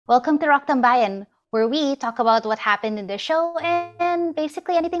Welcome to RoC Tambayan, where we talk about what happened in the show and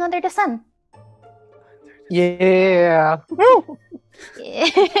basically anything under the sun. Yeah. You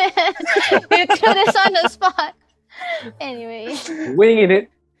threw this on the spot. Anyway. Winging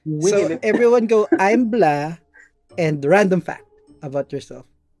it. So everyone go, I'm blah, and random fact about yourself.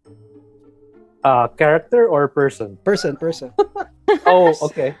 Character or person? Person. Oh,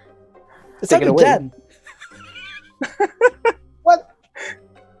 okay. Start with Jan. What?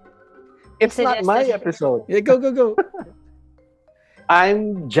 It's Suggest not my it. episode. Yeah, go.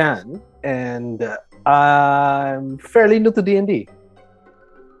 I'm Jan, and I'm fairly new to D&D.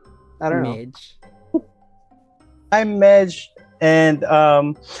 I don't know. Mage. I'm Medj, and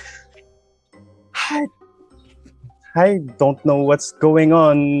I don't know what's going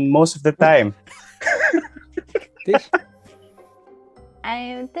on most of the time. Tish.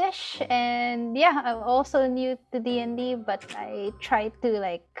 I'm Tish, and yeah, I'm also new to D&D, but I try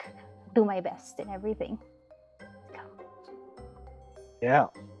to do my best in everything. Yeah.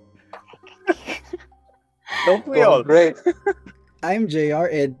 Don't we all? Great. I'm JR,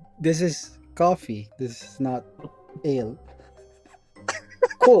 and this is coffee. This is not ale.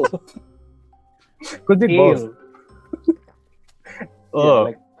 Cool. Could be both. Ale.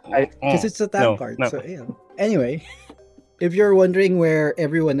 Oh, Because it's a tap no, card, no. so ale. Anyway, if you're wondering where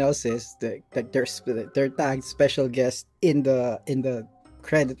everyone else is, they're tagged special guest in the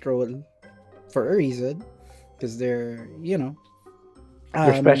credit roll for a reason, because they're You're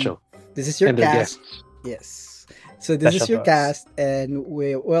special. This is your And they're cast. guests. Yes. So this is Special your to us. cast, and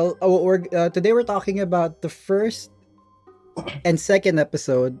today we're talking about the first and second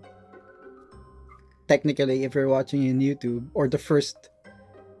episode. Technically, if you're watching in YouTube, or the first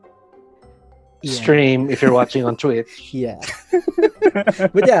Stream if you're watching on Twitch. Yeah.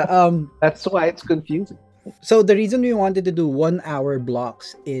 But yeah, That's why it's confusing. so the reason we wanted to do 1 hour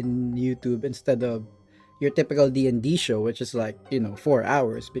blocks in YouTube instead of your typical D&D show, which is 4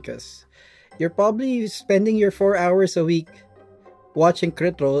 hours, because you're probably spending your 4 hours a week watching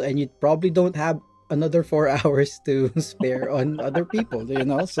Crit Roll, and you probably don't have another 4 hours to spare on other people,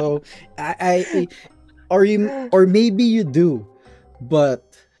 So or maybe you do,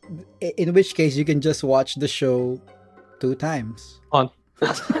 but in which case you can just watch the show 2 times.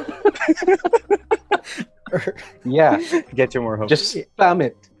 Yeah. Get you more hope. Just spam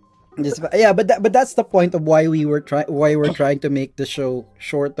it. But that's the point of why we're trying to make the show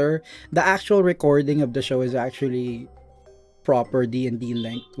shorter. The actual recording of the show is actually proper D&D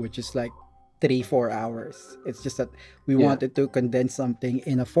length, which is 3-4 hours. It's just that we wanted to condense something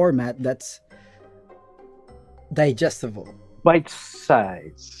in a format that's digestible. Bite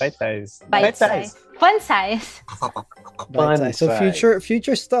size. Bite size. Bite size. Fun size. Bite size. So size.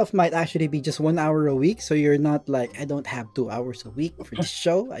 future stuff might actually be just 1 hour a week. So you're not I don't have 2 hours a week for this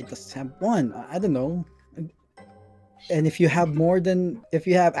show. I just have one. I don't know. And if you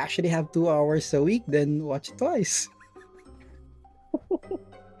actually have 2 hours a week, then watch it twice.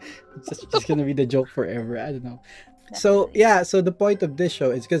 It's just gonna be the joke forever. I don't know. So the point of this show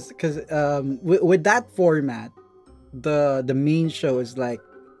is because with that format, the main show is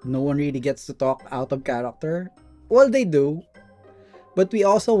no one really gets to talk out of character. Well, they do, but we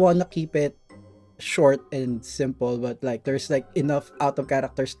also want to keep it short and simple. But there's enough out of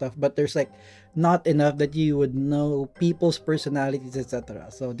character stuff, but there's not enough that you would know people's personalities,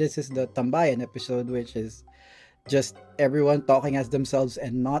 etc. So this is the Tambayan episode, which is just everyone talking as themselves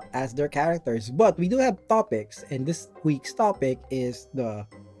and not as their characters. But we do have topics, and this week's topic is the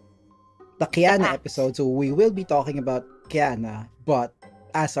Kyana episode. So we will be talking about Kyana, but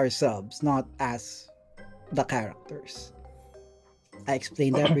as ourselves, not as the characters. I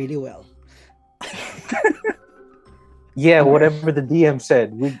explained that really well. Yeah, whatever the DM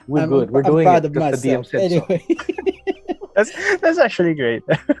said, we're good. We're doing proud it of because the DM myself. said Anyway. That's actually great.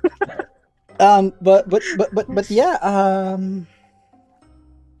 But yeah,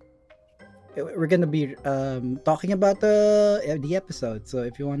 we're gonna be talking about the episode. So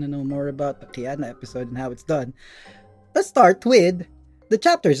if you want to know more about the Kyana episode and how it's done, let's start with the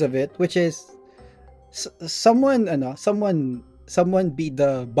chapters of it, which is someone be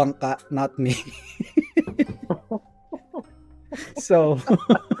the bangka, not me. So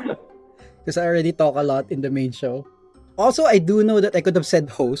because I already talk a lot in the main show. Also, I do know that I could have said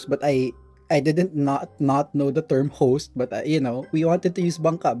host, but I didn't not know the term host, but we wanted to use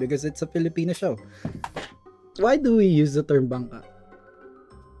bangka because it's a Filipino show. Why do we use the term bangka?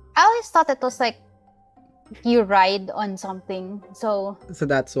 I always thought it was you ride on something. So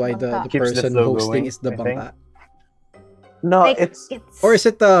that's why the Bangka. Keeps the person flow hosting going, is the I think. bangka. No, it's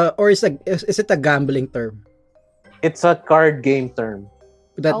Is it a gambling term? it's a card game term.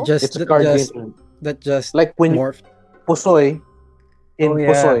 that Oh. just It's a card just game. that just Like when morphed. Pusoy, in Oh, yeah.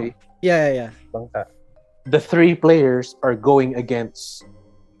 Pusoy, Yeah. Bangka. the 3 players are going against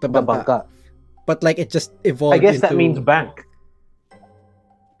The the bangka. bangka. But like it just evolved I guess into. that means bank.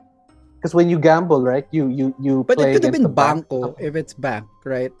 Because when you gamble, right, you But play it could have against been the bank. banco if it's bank,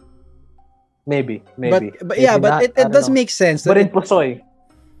 right? Maybe. But Maybe yeah, but not, I it don't does know. make sense. But that in it- Pusoy,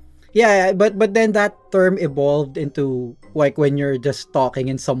 yeah, but then that term evolved into like when you're just talking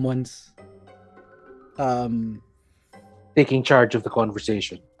in someone's taking charge of the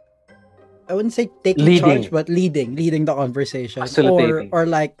conversation, I wouldn't say taking Leading. charge, but leading the conversation, Facilitating. or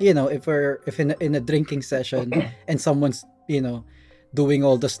like if in a drinking session and someone's doing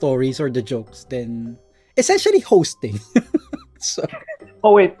all the stories or the jokes, then essentially hosting. So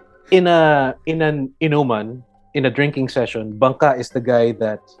Oh wait, in an inuman, in a drinking session, bangka is the guy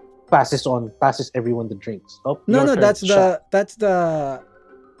that passes everyone the drinks. Oh, no, your turn, that's shot. the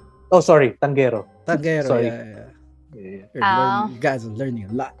Oh, sorry, tanguero. tanguero. Sorry. Yeah. Yeah. You guys are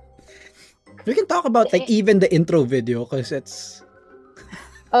learning a lot. We can talk about like even the intro video because it's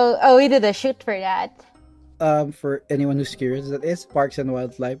Oh, we did a shoot for that. for anyone who's curious, that is Parks and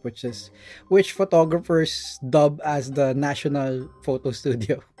Wildlife, which photographers dub as the national photo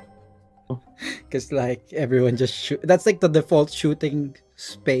studio. Because like everyone just shoot. That's like the default shooting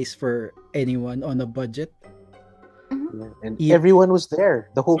space for anyone on a budget. Yeah, and Yeah. everyone was there,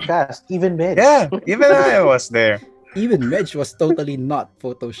 the whole cast, even Midge. Yeah, even I was there. Even Midge was totally not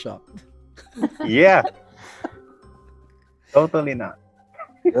photoshopped. Yeah. Totally not.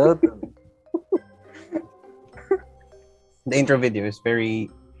 The intro video is the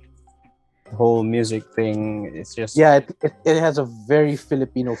whole music thing. It's just Yeah, it has a very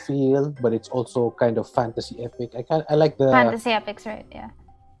Filipino feel, but it's also kind of fantasy epic. I like the Fantasy epics, right? Yeah.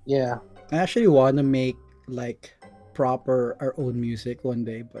 yeah. I actually want to make like proper our own music one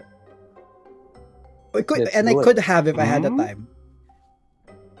day, but I could Let's and I do it. could have if I had the Mhm. time.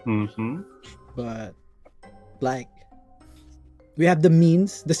 Mhm. But like we have the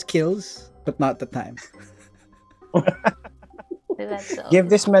means, the skills, but not the time. So that's all. Give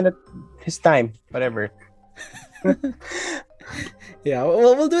this man his time, whatever. Yeah,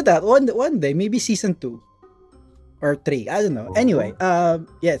 we'll do that one day, maybe season 2 or 3. I don't know. Anyway,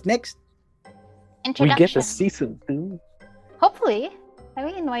 yes, next. We get Introduction. a season 2. Hopefully. I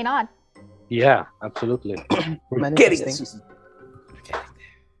mean, why not? Yeah, absolutely. We're Manifesting. getting a season.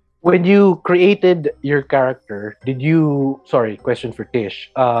 When you created your character, question for Tish.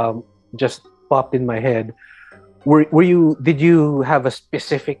 Just popped in my head. Did you have a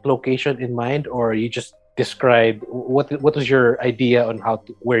specific location in mind, or you just describe what was your idea on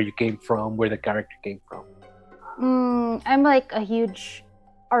where you came from, where the character came from? I'm like a huge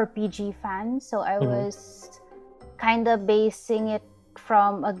RPG fan, so I was kind of basing it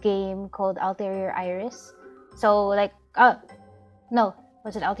from a game called Ulterior Iris. So like, no,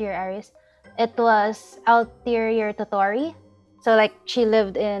 was it Ulterior Iris? It was Ulterior Totori. So like, she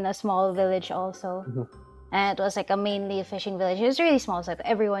lived in a small village also. And it was like a mainly fishing village. It was really small, so like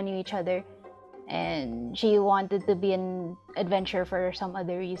everyone knew each other. And she wanted to be an adventurer for some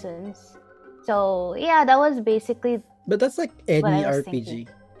other reasons. So yeah, that was basically. But that's like any What I was RPG. thinking.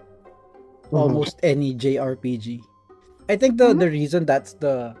 Almost any JRPG. I think the reason that's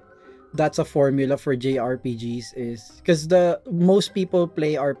a formula for JRPGs is because most people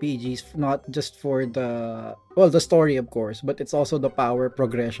play RPGs not just for the story, of course, but it's also the power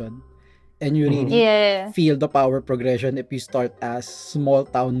progression. And you really Yeah. feel the power progression if you start as small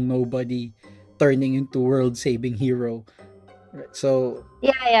town nobody turning into world saving hero. Right. So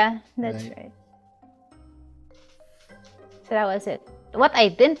Yeah, that's Right. right. So that was it. What I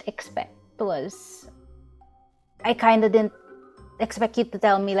didn't expect was, I kind of didn't expect you to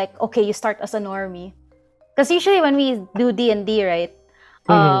tell me like, okay, you start as a normie. Because usually when we do D&D, right,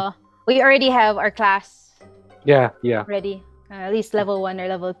 we already have our class Yeah. ready. At least level 1 or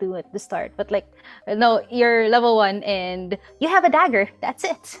level 2 at the start. But like, no, you're level 1 and you have a dagger. That's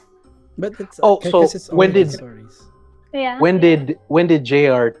it. but it's Oh, because so it's when origin did- stories. Yeah. When did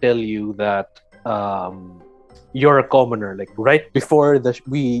JR tell you that you're a commoner? Like right before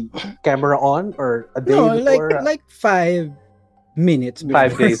we camera on, or a day No, before? like 5 minutes before.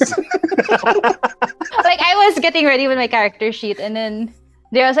 5 days. Like, I was getting ready with my character sheet and then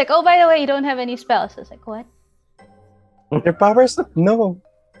they was like, oh, by the way, you don't have any spells. I was like, what? Their powers? No.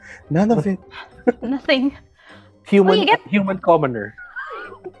 None of it. Nothing. Human Oh, you get- human commoner.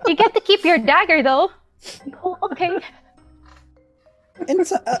 You get to keep your dagger though. Oh, okay.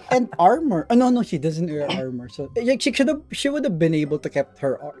 And armor. Oh, no, she doesn't wear armor. So like, she would have been able to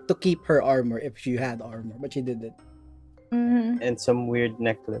keep her armor if she had armor, but she didn't. Mhm. and some weird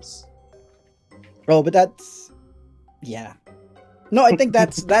necklace. Oh, but that's yeah. No, I think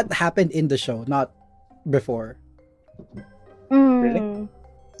that happened in the show, not before. Mm.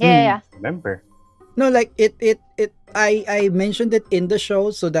 Yeah. Remember? No, like I mentioned it in the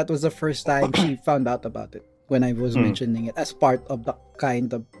show, so that was the first time she found out about it when I was mentioning it as part of the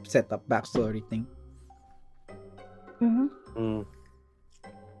kind of setup backstory thing. Mhm. Mm.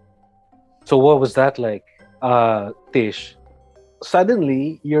 So what was that like, Tish?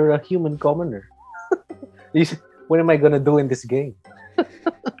 Suddenly, you're a human commoner. What am I gonna do in this game?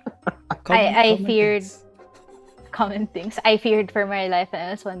 I Comment feared things. common things. I feared for my life, and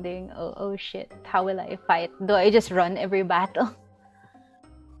I was wondering, oh shit, how will I fight? Do I just run every battle?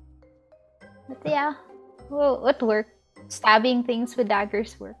 But yeah, well, it worked. Stabbing things with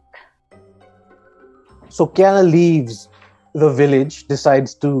daggers work. So Kyana leaves the village,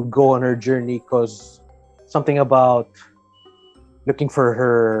 decides to go on her journey because something about looking for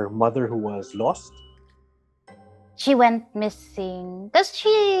her mother who was lost. She went missing because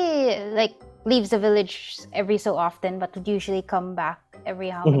she like leaves the village every so often, but would usually come back every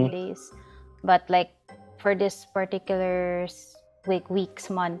how many days. But like for this particular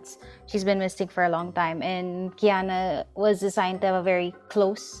weeks, months, she's been missing for a long time, and Kyana was assigned to have a very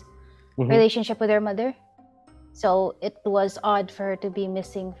close relationship with her mother. So it was odd for her to be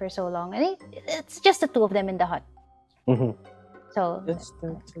missing for so long, and it's just the two of them in the hut. So Just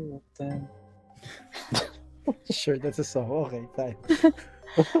the two of them. Sure, that's a song. Okay, fine.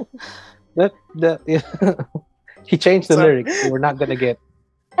 Yeah. He changed the lyrics. So we're not gonna get.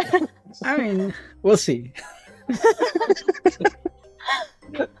 I mean, we'll see.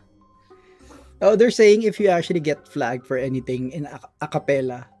 Oh, they're saying if you actually get flagged for anything in a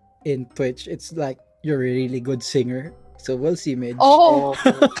cappella in Twitch, it's like you're a really good singer. So we'll see, Midge. oh,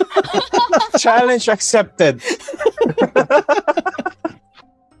 Challenge accepted.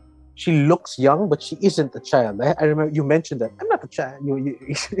 She looks young, but she isn't a child. I remember you mentioned that. I'm not a child. I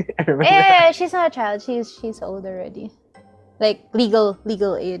remember that. yeah, she's not a child. She's old already, like legal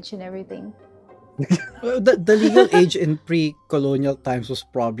age and everything. The legal age in pre-colonial times was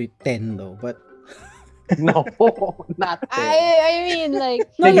probably 10 though, but No, not that. I mean like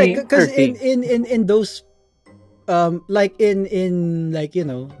no, like Maybe because 13. in those like in like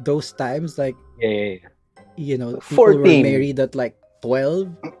those times, like Yeah. people were 14. married at like 12,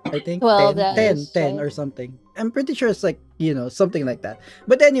 I think 12, 10 that 10 is 10 right. or something. I'm pretty sure it's like something like that.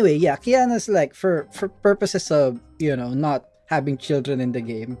 But anyway, yeah, Kiana's like for purposes of not having children in the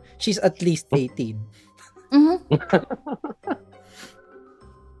game, she's at least 18.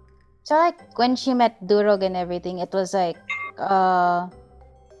 So like when she met Durog and everything, it was like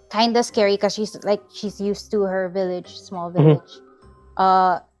kind of scary because she's used to her village, small village.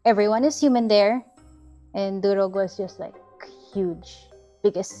 Everyone is human there, and Durog was just like huge,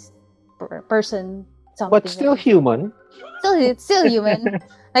 biggest person. Something But still human. It's still human.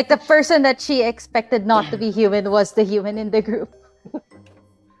 Like the person that she expected not to be human was the human in the group.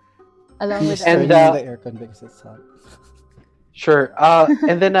 Along with Just And, turning on the aircon because it's hot. Sure.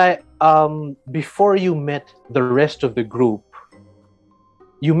 And then before you met the rest of the group,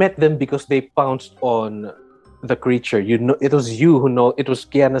 you met them because they pounced on the creature. It was it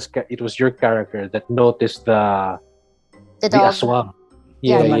was your character that noticed the dog. aswang.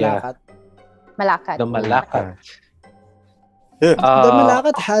 Yeah, The Yeah. Malakat. Malakat. The Malaka. The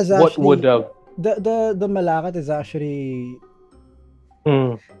Malakat has actually What would have the Malakat is actually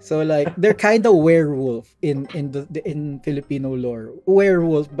Mm. so like they're kind of werewolf in Filipino lore.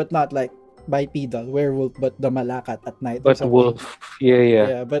 Werewolf, but not like bipedal werewolf, but the Malakat at night. or But something. wolf,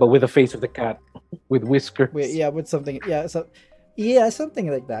 yeah. Yeah, But with the face of the cat, with whiskers. with something, something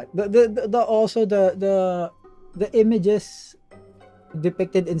like that. The also the images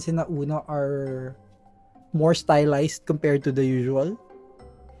depicted in Sina Una are more stylized compared to the usual.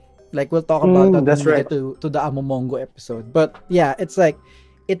 Like we'll talk about that that's when we right. get to the Amomongo episode. But yeah, it's like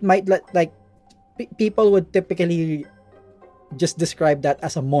it might like people would typically just describe that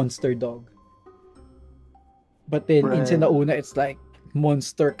as a monster dog. But then in Right. Sina Una, it's like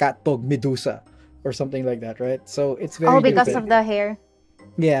monster cat dog Medusa or something like that, right? So it's very Because different. of the hair.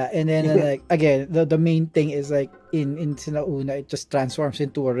 Yeah, and then like again, the main thing is like in Sina Una, it just transforms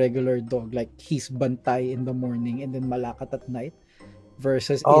into a regular dog. Like he's bantay in the morning and then malakat at night.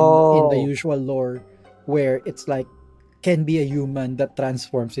 Versus in the usual lore where it's like can be a human that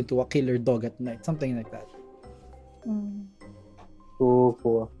transforms into a killer dog at night, something like that.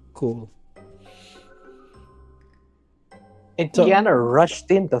 Cool. And So- Kyana rushed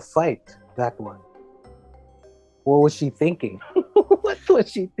in to fight that one. What was she thinking? What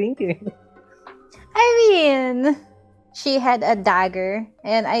was she thinking? I mean, she had a dagger,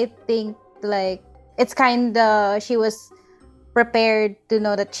 and I think like it's kinda she was prepared to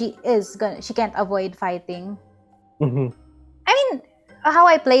know that she can't avoid fighting. Mhm. I mean, how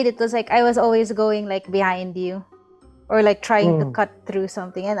I played it was like I was always going like behind you, or like trying to cut through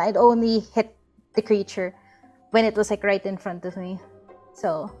something, and I'd only hit the creature when it was like right in front of me.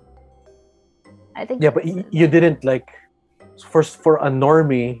 So I think Yeah, but you didn't like for a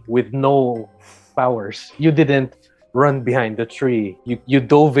normie with no powers. You didn't run behind the tree. You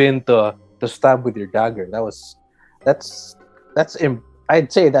dove in to stab with your dagger. That's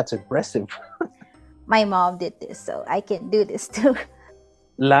I'd say that's impressive. my mom did this, so I can do this too.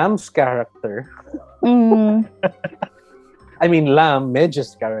 Lamb's character. Mm. I mean, Lamb,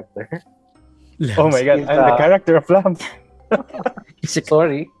 Medge's character. Oh my god, I'm the character of Lamb.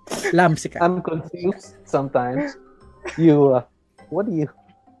 Sorry, Lamsika. I'm confused sometimes. You, what do you?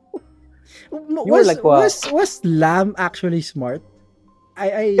 Was Lamb actually smart?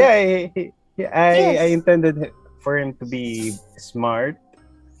 I intended for him to be smart,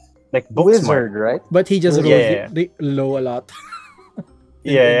 like book Wizard, smart, right? But he just Yeah. rolled low a lot.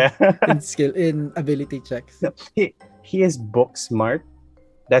 Yeah. in ability checks. He is book smart.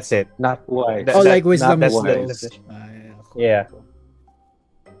 That's it. Not wise. That- Oh, that- like wisdom not is low. wise. Yeah, cool. Yeah.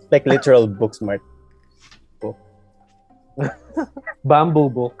 Like literal book smart. Bamboo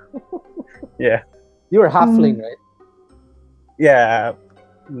book. Yeah. You were halfling, right? Yeah.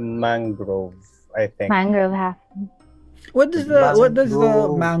 Mangrove, I think. Mangrove half. What does the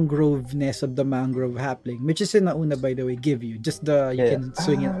Mangrove. mangrove-ness of the mangrove happening, which is Sina Una, by the way, give you? Just you Yeah. can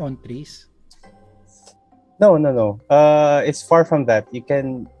swing it on trees. No. It's far from that.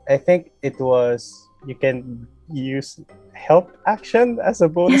 I think you can use help action as a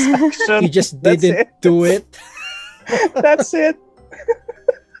bonus action. You just That's didn't it. do it. That's it.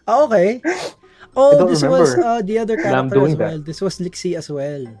 Okay. Oh, don't this was remember the other Lam character doing as well. that. This was Lixie as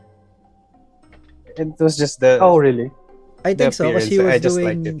well. It was just the Oh, really? I think so, because he appearance. I was just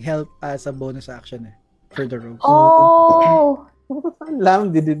liked doing help as a bonus action for the rogues. Oh.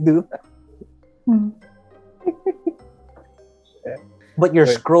 Lamb didn't do that. Hmm. But your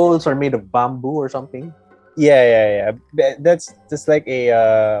Wait. scrolls are made of bamboo or something. Yeah. That's just like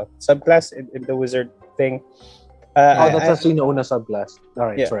a subclass in the wizard thing. That's a Sina Una subclass.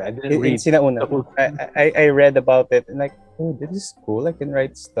 All right, Yeah. sorry, I didn't In read. Sina Una, the whole- I read about it and like, oh, this is cool. I can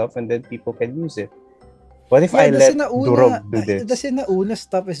write stuff and then people can use it. What if I the let Sina Una, Durog do this? the Sina Una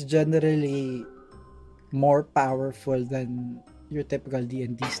stuff is generally more powerful than your typical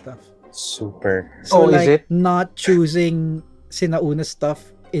D&D stuff. Super. So Oh, is like it? not choosing Sina Una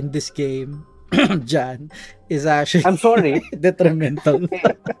stuff in this game, Jan, is actually I'm sorry, detrimental.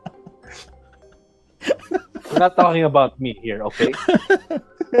 we're not talking about me here, okay?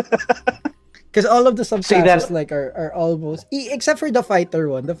 Because all of the See subclasses that- like are almost except for the fighter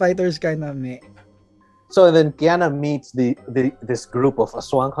one. The fighter is kind of meh. So then Kyana meets this group of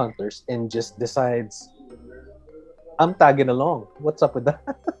Aswang hunters and just decides, I'm tagging along. What's up with that?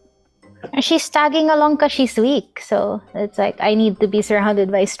 She's tagging along because she's weak. So it's like, I need to be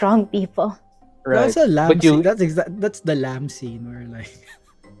surrounded by strong people. That's a lamb But you- scene. That's the lamb scene where like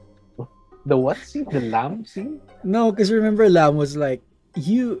The what scene? The lamb scene? no, because remember Lamb was like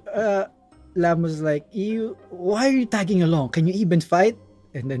Lamb was like why are you tagging along? Can you even fight?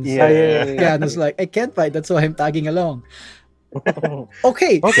 And then Yeah. Kyana's like, I can't fight, that's why I'm tagging along.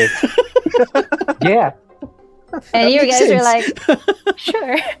 Okay. Okay. Yeah. And That you makes guys are sense. like,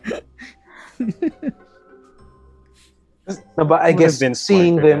 sure. No, but I Would guess have been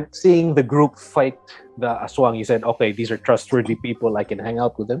seeing smarter. seeing the group fight the Aswang, you said, okay, these are trustworthy people. I can hang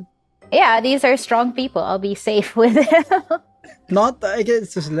out with them. Yeah, these are strong people. I'll be safe with them. Not, I guess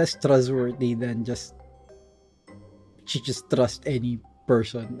it's just less trustworthy than just she just trust any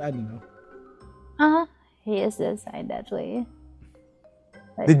person. I don't know. He is designed that way.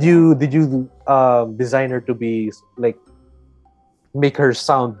 But Did you design her to be like make her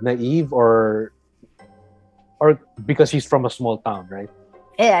sound naive or because she's from a small town, right?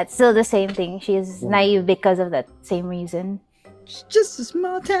 Yeah, it's still the same thing. She's naive because of that same reason. She's just a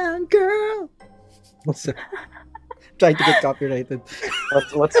small town girl. So, trying to get copyrighted.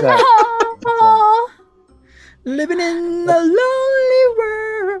 What's that? Aw. Living in a lonely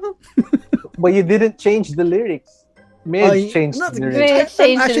world. But you didn't change the lyrics. Midge changed not- the lyrics. Midge I'm changed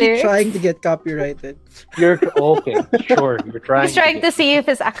the actually lyrics. trying to get copyrighted. You're okay. Sure, you're trying. He's trying to see if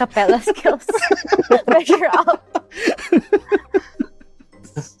his a cappella skills measure up.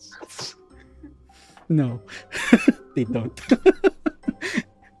 No, they don't.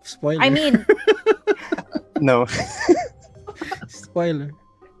 Spoiler. I mean, No. spoiler.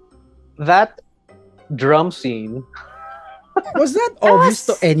 That drum scene Was that obvious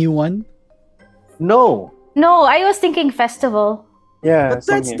to anyone? No. No, I was thinking festival. Yeah, But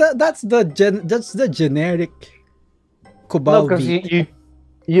that's the generic No, Cubao because beat. you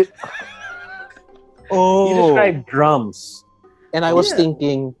you Oh, described drums, and I was Yeah.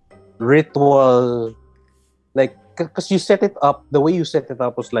 thinking ritual, like because you set it up. The way you set it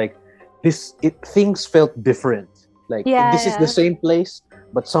up was like this. Things felt different. Like Yeah, this is the yeah. same place,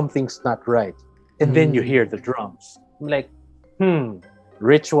 but something's not right. And then you Mm. hear the drums. I'm like,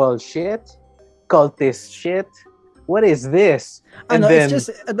 ritual shit, cultist shit. What is this? And Ano, then it's just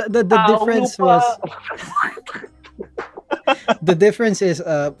the difference was the difference is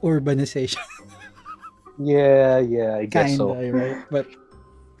urbanization. yeah, I guess Kinda, so. right? But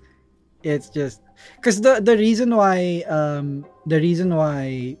it's just because the reason why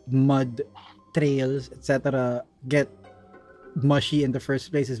mud trails etc. get mushy in the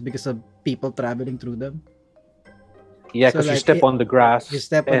first place is because of people traveling through them. Yeah, So, because you like, step on the grass you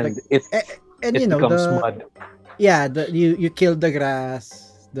step on and the- it And it you know becomes the mud. yeah you kill the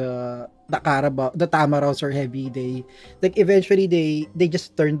grass, the carabao, the tamaros are heavy. They like eventually they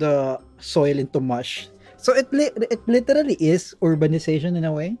just turn the soil into mush. So it literally is urbanization in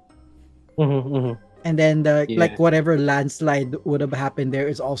a way. And then like Yeah. whatever landslide would have happened there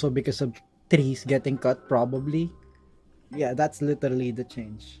is also because of trees getting cut probably. Yeah, that's literally the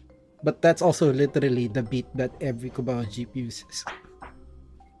change. But that's also literally the beat that every Cubao Jeep uses.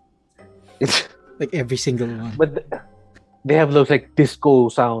 It's Like every single one. but they have those like disco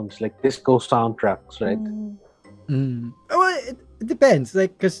sounds, like disco soundtracks, right? Well, it depends.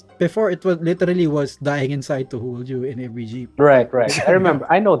 Like, because before it was literally was dying inside to hold you in every Jeep. Right. I remember.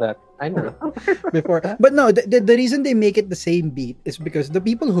 I know that. Before, but no, the reason they make it the same beat is because the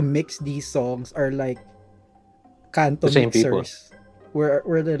people who mix these songs are like canto The same people. mixers, where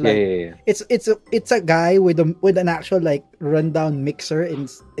they're Yeah, like yeah. it's a guy with an actual like rundown mixer in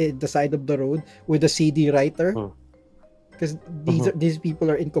the side of the road with a CD writer. Because these people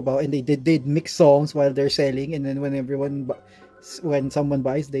are in Cubao and they did mix songs while they're selling, and then when someone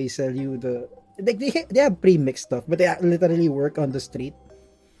buys, they sell you the like they have pre-mixed stuff, but they literally work on the street.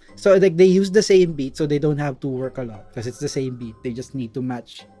 So like they use the same beat, so they don't have to work a lot because it's the same beat. They just need to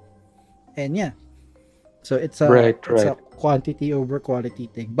match, and yeah. So it's a a quantity over quality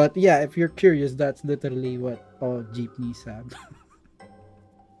thing. But yeah, if you're curious, that's literally what all jeepneys have.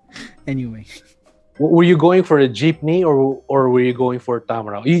 Anyway. Were you going for a jeepney or were you going for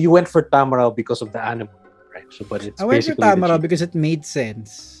Tamaraw? You went for Tamaraw because of the animal, right? So, but it's I went for basically the Tamaraw jeep. because it made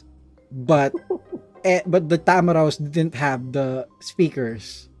sense, but the Tamaraws didn't have the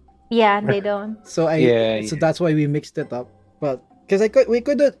speakers, Yeah, they don't. so Yeah. that's why we mixed it up. But because we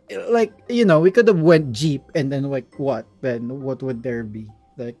could have like we could have went Jeep and then like what would there be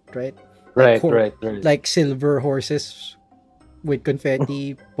like right Right. like silver horses with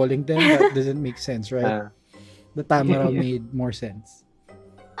confetti pulling them. That doesn't make sense, right? The Tamaraw made more sense.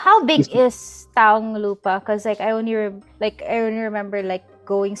 How big is Taong Lupa? Because like I only remember like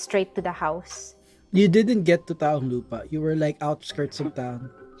going straight to the house. You didn't get to Taong Lupa. You were like outskirts of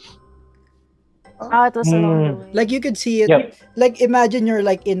town. Oh, it was along the way. Like you could see it. Yep. Like imagine you're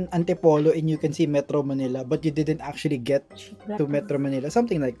like in Antipolo and you can see Metro Manila, but you didn't actually get to Metro Manila.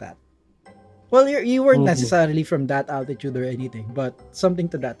 Something like that. Well, you weren't necessarily from that altitude or anything, but something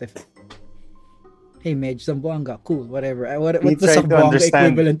to that effect. Hey, Medj, Zamboanga, cool, whatever. What's the try to Zamboanga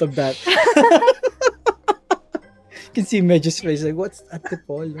understand. equivalent of that? You can see Medj's face like, what's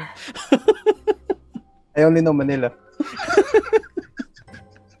Antipolo? I only know Manila.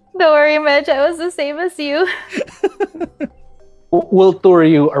 Don't worry, Medj. I was the same as you. We'll tour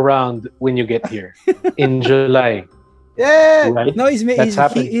you around when you get here in July. Yeah. Right? No, he's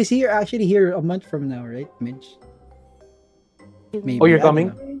happening. he's here actually here a month from now, right, Medj? Maybe. Oh, you're I don't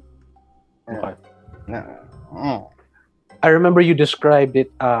coming? know. Okay. I remember you described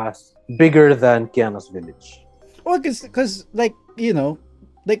it as bigger than Kyana's village. Well, because like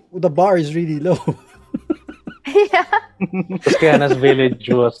like the bar is really low. Yeah. Because Kyana's village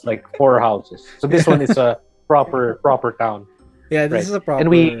was like 4 houses. So this one is a proper town. Yeah, this Right. is a proper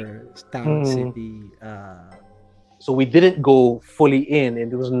And town city. So we didn't go fully in,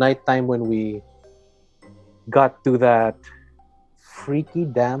 and it was nighttime when we got to that freaky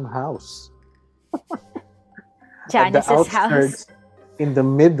damn house. At the Janice's house. outskirts, in the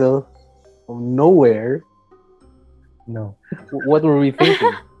middle of nowhere. No. What were we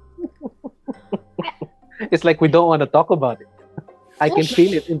thinking? It's like we don't want to talk about it. I can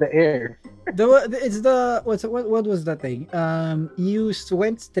feel it in the air. What was that thing? You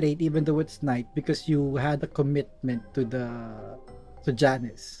went straight even though it's night because you had a commitment to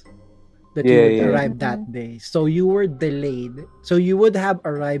Janice. that you would Yeah. arrive that day. So you were delayed. So you would have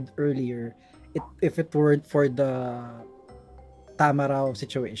arrived earlier if it weren't for the Tamaraw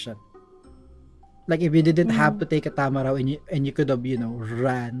situation. Like if you didn't have to take a Tamaraw and you could have,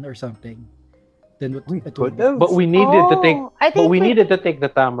 ran or something, then it would could be. have. But we needed to take. I think needed to take the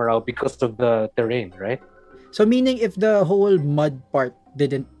Tamaraw because of the terrain, right? So meaning if the whole mud part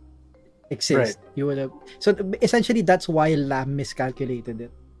didn't exist, you would have. So essentially, that's why Lam miscalculated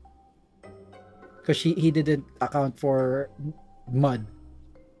it, because he didn't account for mud,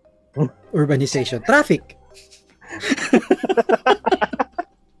 urbanization, traffic.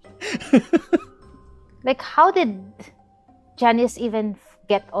 Like, how did Janice even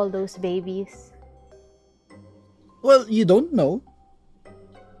get all those babies? Well, you don't know.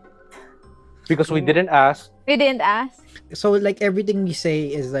 Because we didn't ask. We didn't ask. So like everything we say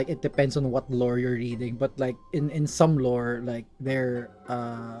is like it depends on what lore you're reading, but like in some lore, like their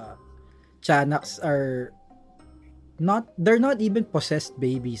Chanaks are they're not even possessed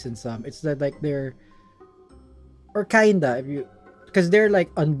babies in some. It's that like they're, or kinda, if you, because they're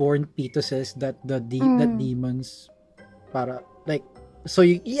like unborn fetuses that that demons para like, so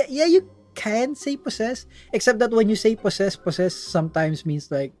you can say possess, except that when you say possess sometimes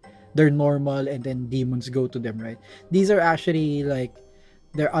means like they're normal and then demons go to them, right? These are actually like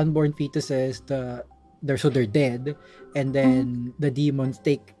they're unborn fetuses, they're dead, and then the demons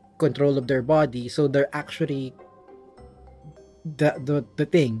take control of their body, so they're actually the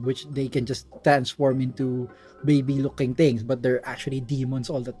thing which they can just transform into baby looking things, but they're actually demons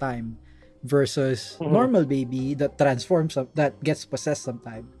all the time, versus normal baby that transforms that gets possessed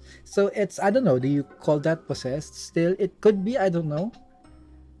sometimes. So it's, I don't know, do you call that possessed still? It could be, I don't know.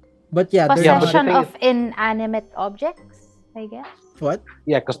 But yeah, possession of inanimate objects, I guess. What?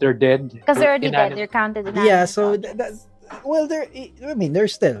 Yeah, because they're dead. Because they're already dead. They're counted inanimate. Yeah, so that's, well, they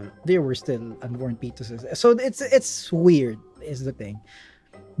were still unborn fetuses. So it's weird is the thing.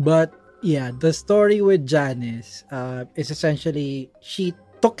 But yeah, the story with Janice is essentially she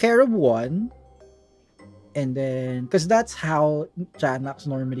took care of one, and then because that's how Chanaks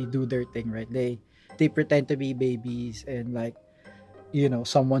normally do their thing, right? They pretend to be babies and like,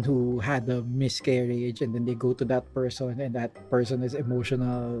 someone who had a miscarriage, and then they go to that person, and that person is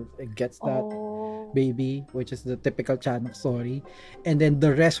emotional and gets that baby, which is the typical Chanak story. And then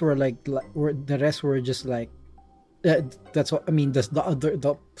the rest were just like, that's what I mean.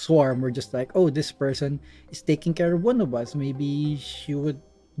 The swarm were just like, oh, this person is taking care of one of us. Maybe she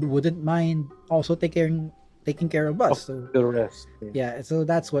wouldn't mind also taking care of us. So the rest. Yeah, so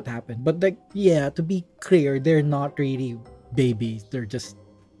that's what happened. But like, yeah, to be clear, they're not really babies. They're just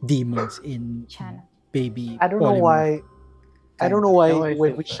demons in Chana. Baby. I don't know why. I don't know why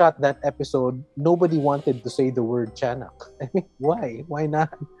when we shot that episode, nobody wanted to say the word Chanak. I mean, why? Why not?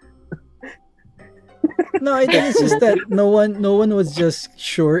 No, I think it's just that no one was just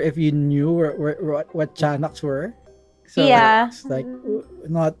sure if you knew what Chanaks were. So yeah, it's like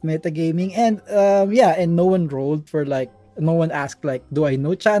not metagaming, and and no one rolled for like, no one asked like, do I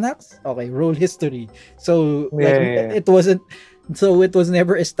know Chanaks? Okay, roll history. So it wasn't. So it was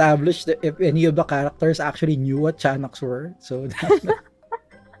never established that if any of the characters actually knew what Chanaks were. So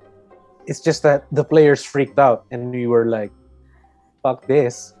it's just that the players freaked out, and we were like, "Fuck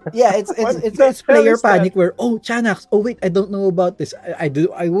this!" Yeah, it's player panic where, oh, Chanaks. Oh wait, I don't know about this. I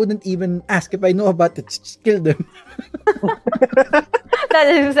wouldn't even ask if I know about it. Just kill them.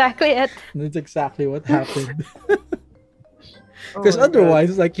 That is exactly it. That's exactly what happened. Because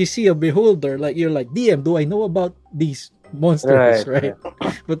otherwise, like, you see a beholder, like, you're like, DM, do I know about these monsters, right?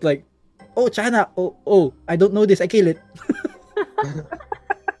 But like, oh, Chana, oh, I don't know this, I kill it.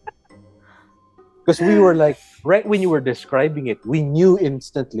 Because we were like, right when you were describing it, we knew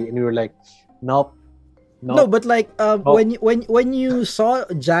instantly, and we were like, nope. No, but like, when you saw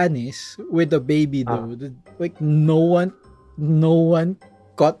Janice with the baby though, like, no one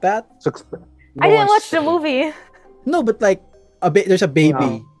got that. I didn't watch the movie. No, but like, there's a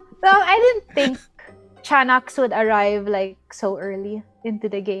baby. No, I didn't think Chanaks would arrive like so early into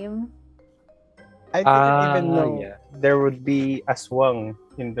the game. I didn't even know there would be aswang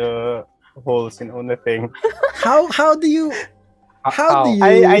in the whole Sina Una thing. How do you?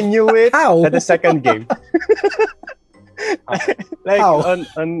 I knew it at the second game. Like how?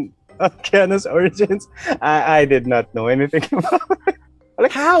 on Kyana's origins, I did not know anything about it.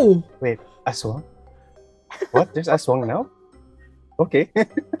 Like, how? Wait, aswang? What? There's aswang now? Okay.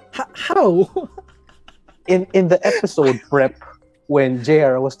 How? In the episode prep, when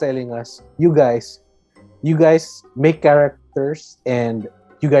JR was telling us, you guys make characters and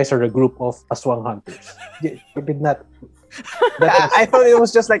you guys are a group of aswang hunters. You did not I thought it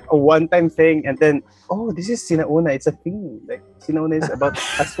was just like a one-time thing, and then this is Sina Una. It's a thing. Like Sina Una is about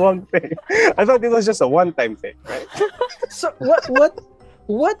a swamp thing. I thought it was just a one-time thing, right? So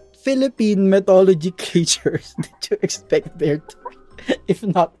what Philippine mythology creatures did you expect there to be, if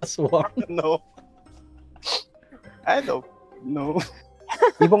not a swan? No, I don't know.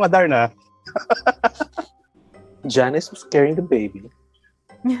 Ibong Adarna. Janice was carrying the baby.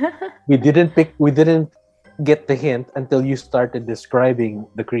 We didn't get the hint until you started describing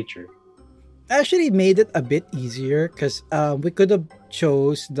the creature. Actually made it a bit easier because we could have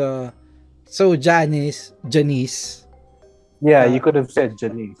chose Janice. Yeah, you could have said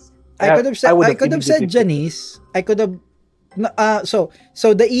Janice. I could have said Janice. I could have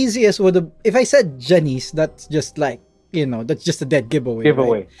so the easiest would have, if I said Janice, that's just like, that's just a dead giveaway.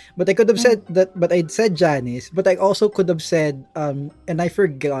 Right? But I could have said that, but I'd said Janice, but I also could have said, and I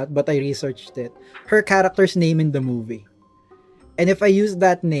forgot, but I researched it, her character's name in the movie. And if I used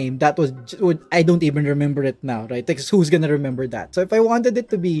that name, that was, I don't even remember it now, right? Because who's gonna remember that? So if I wanted it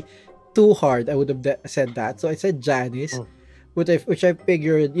to be too hard, I would have said that. So I said Janice, which I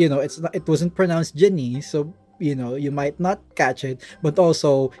figured, it wasn't pronounced Janice, so you might not catch it, but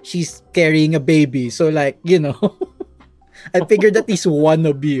also she's carrying a baby, so like, I figured that he's one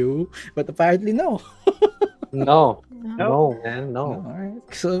of you, but apparently no. No, man, no. All right.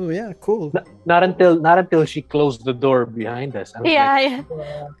 So yeah, cool. Not until she closed the door behind us. Yeah.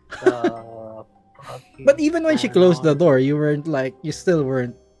 But even when she closed the door, you still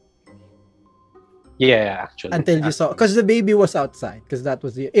weren't. Yeah, actually. Until you saw, because the baby was outside. Because that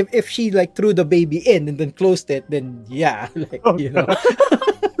was if she like threw the baby in and then closed it, then yeah,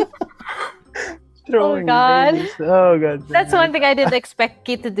 Oh God. Babies. Oh God. That's one thing I didn't expect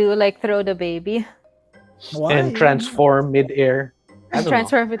Kit to do, like throw the baby. Why? And transform midair.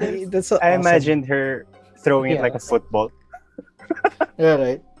 Transform with it. That's so I awesome. imagined her throwing it like a football. Yeah,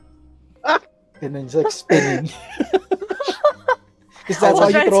 right. And then just like spinning. Because that's how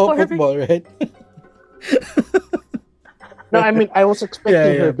you throw a football, right? No, I mean, I was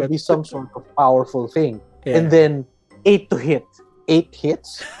expecting her to be some sort of powerful thing. Yeah. And then 8 to hit. 8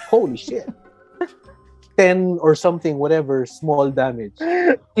 hits? Holy shit. 10 or something, whatever, small damage.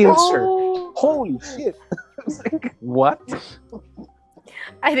 Kills her. Holy shit. I was like, what?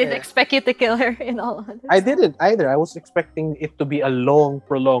 I didn't expect you to kill her, in all honesty. I didn't either. I was expecting it to be a long,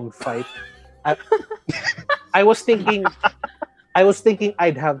 prolonged fight. I was thinking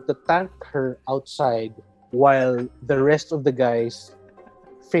I'd have to tank her outside while the rest of the guys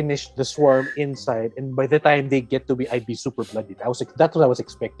finish the swarm inside, and by the time they get to me, I'd be super bloodied. That's what I was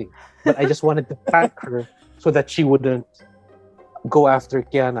expecting. But I just wanted to tank her so that she wouldn't go after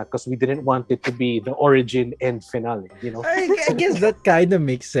Kyana, because we didn't want it to be the origin and finale, I guess that kind of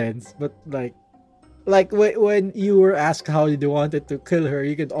makes sense, but like when you were asked how did you wanted to kill her,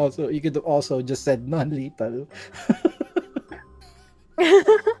 you could also just said non-lethal.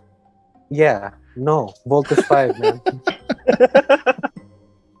 Yeah, no, Voltus 5, man.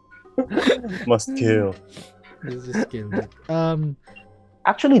 Must kill. Just kill it.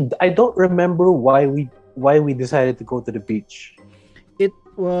 Actually, I don't remember why we decided to go to the beach. It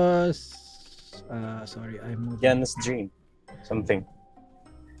was sorry, I moved. Kyana's dream. Something.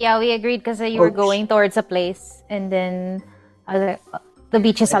 Yeah, we agreed because you were going towards a place, and then the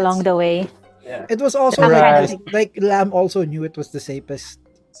beaches along the way. Yeah. It was also like Lam also knew it was the safest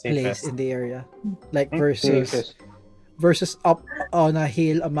place in the area, like versus up on a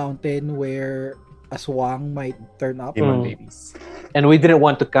hill, a mountain where a swang might turn up. Demon babies. And we didn't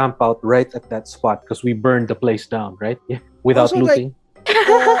want to camp out right at that spot because we burned the place down, right? Yeah. Without also, looting.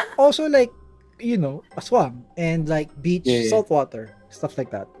 Also, like, a swang and like beach, salt water, stuff like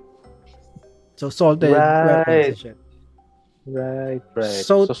that. So salted weapons and shit. Right.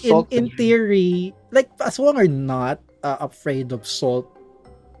 So in theory, like, aswang are not afraid of salt,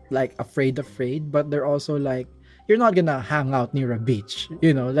 like afraid, but they're also like, you're not gonna hang out near a beach,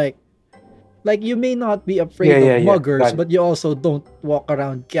 like you may not be afraid of muggers, but you also don't walk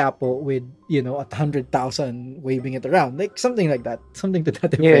around Quiapo with 100,000 waving it around, like something like that, something to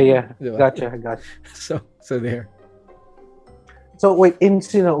that effect. Gotcha. So there. So wait, in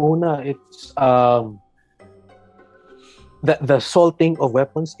Sina Una, it's the salting of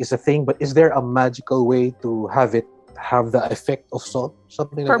weapons is a thing, but is there a magical way to have the effect of salt,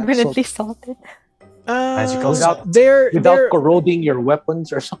 something like permanently salted? Magical salt. Without corroding your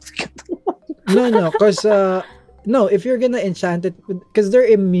weapons or something. No, because if you're gonna enchant it, because they're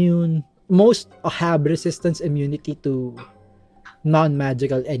immune, most have resistance immunity to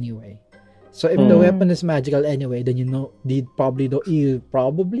non-magical anyway. So if the weapon is magical anyway, then maybe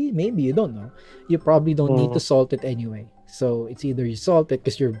you don't know. You probably don't need to salt it anyway. So it's either you solve it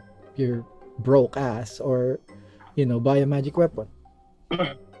because you're broke ass, or buy a magic weapon.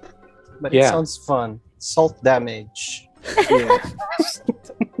 But it sounds fun. Salt damage. Yeah.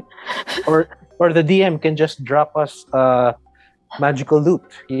 or the DM can just drop us magical loot,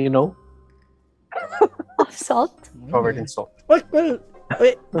 Of salt. Covered in salt. Well,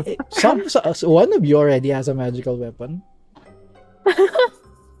 wait, one of you already has a magical weapon.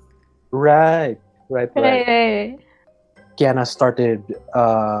 Right. Right. Kyana started,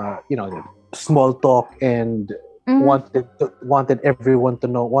 small talk and wanted everyone to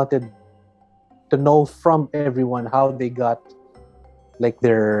know, wanted to know from everyone how they got like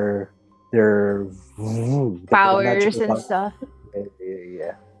their powers and stuff.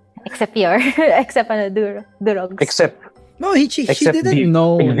 Yeah. Except Durogs. Except No, she didn't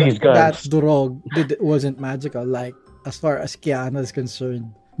know these that guys. Durog wasn't magical. Like, as far as Kyana is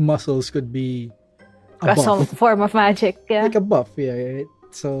concerned, muscles could be a buff. Some form of magic. Yeah. Like a buff, yeah. Right?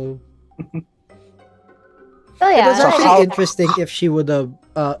 So So it yeah. was actually interesting if she would have,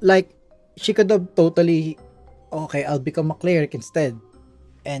 she could have totally, okay, I'll become a cleric instead.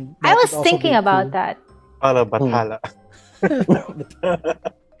 And I that was would also thinking be about cool. that. Hala bathala.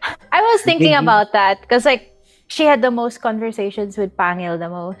 I was thinking about that because like she had the most conversations with Pangil the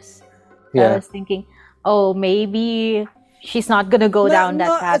most. So I was thinking, oh, maybe she's not gonna go down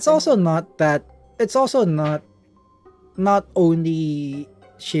that path. It's also not that. It's also not only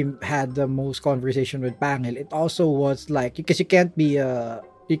she had the most conversation with Pangil. It also was like, because you can't be a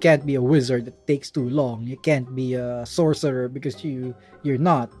wizard. It takes too long. You can't be a sorcerer because you're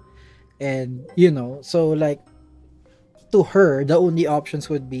not. And so like, to her, the only options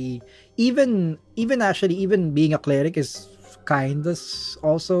would be even being a cleric is kind of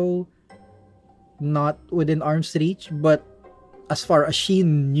also not within arm's reach. But as far as she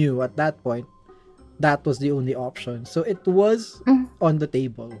knew at that point, that was the only option. So it was on the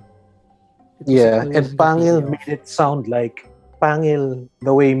table. And Pangil made it sound like the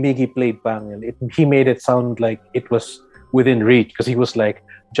way Miggy played Pangil, he made it sound like it was within reach, because he was like,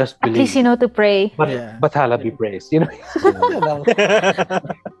 just believe. At least you know to pray. Bathala be praised. Like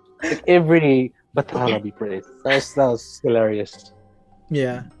every Bathala be praised. That was hilarious.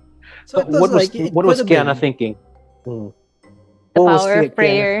 Yeah. So what was Kyana thinking? The power of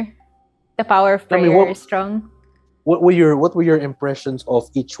prayer. The power of prayer is strong. What were your impressions of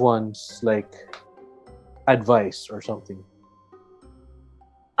each one's like advice or something?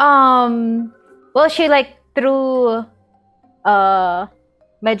 Well, she like threw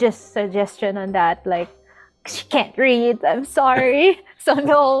Medja's suggestion on that, like, she can't read, I'm sorry. So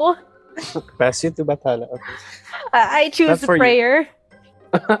no. Pass you to Bathala. Okay. I choose prayer.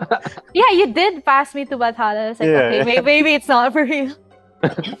 Yeah, you did pass me to Bathala. It's like, okay, maybe it's not for you.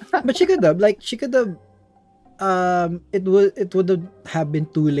 But she could have it would have been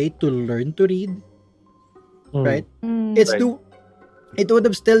too late to learn to read. Right? It would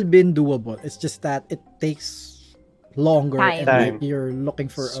have still been doable. It's just that it takes longer and like you're looking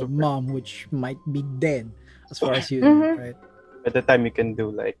for a mom which might be dead as far as you know, right? At the time you can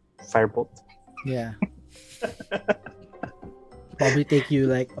do like firebolt. Yeah. Probably take you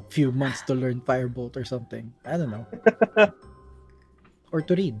like a few months to learn firebolt or something. I don't know. Or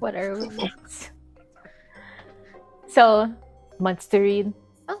to read. What are words? So, months to read.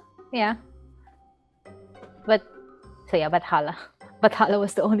 Oh, yeah. Bathala. Bathala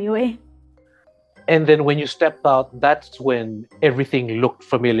was the only way. And then when you stepped out, that's when everything looked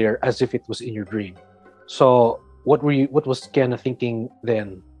familiar, as if it was in your dream. So what was Kyana thinking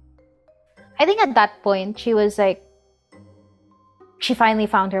then? I think at that point she was like, she finally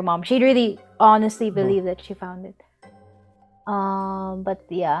found her mom. She really honestly believed that she found it. But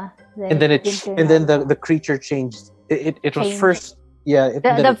yeah. And then the creature changed. It was first,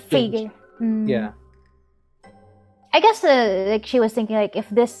 the figure. Yeah. I guess like she was thinking like, if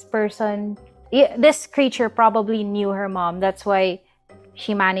this creature probably knew her mom, that's why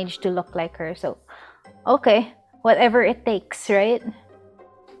she managed to look like her. So, okay, whatever it takes, right?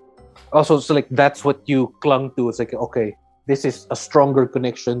 Also, so like that's what you clung to. It's like, okay, this is a stronger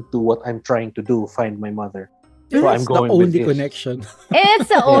connection to what I'm trying to do, find my mother. So I'm going the only with connection. It's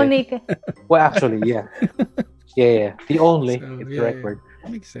the only. Well, actually, yeah. The only. It's the right word.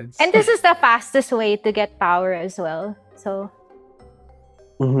 Makes sense. And this is the fastest way to get power as well. So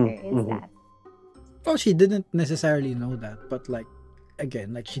there is that. Well, she didn't necessarily know that, but like,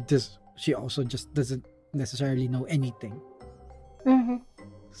 again, like she also just doesn't necessarily know anything.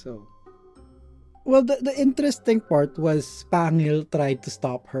 So, well, the interesting part was Pangil tried to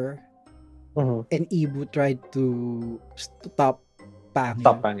stop her, and Ibu tried to stop Pangil.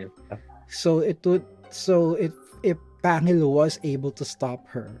 Stop Pangil. So if Pangil was able to stop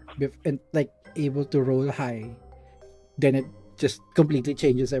her and like able to roll high, then it just completely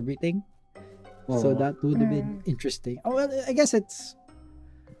changes everything. So that would have been interesting. Oh well, I guess it's.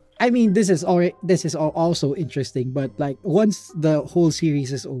 I mean, this is also interesting, but like once the whole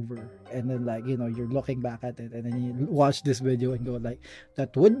series is over, and then like you're looking back at it, and then you watch this video and go like,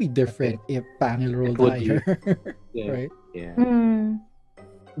 that would be different if Pangil rolled higher, right? Yeah. Mm.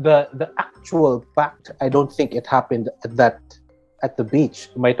 The actual fact, I don't think it happened at the beach.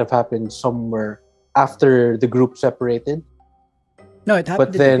 It might have happened somewhere after the group separated. No, it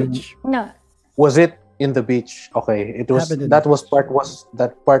happened But at then, the beach. No. Was it in the beach? Okay, it was. That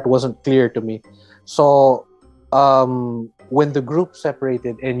part wasn't clear to me. So, when the group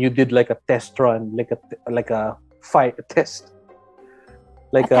separated and you did like a test run, like a test,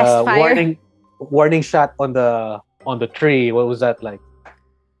 like A test fire. warning shot on the tree. What was that like?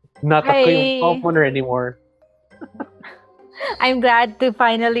 Not a clear commoner anymore. I'm glad to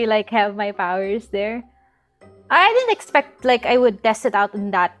finally like have my powers there. I didn't expect like I would test it out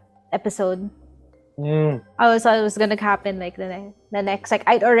in that episode. I thought it was gonna happen like the next, like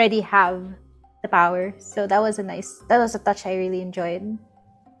I'd already have the power, so that was a touch I really enjoyed.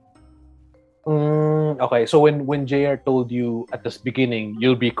 Okay, so when JR told you at the beginning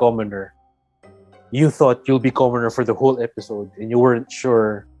you'll be commoner, you thought you'll be commoner for the whole episode, and you weren't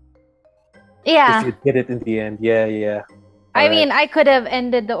sure if you'd get it in the end. Yeah. I mean, I could have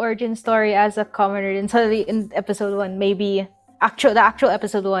ended the origin story as a commoner, and suddenly in episode 1, maybe the actual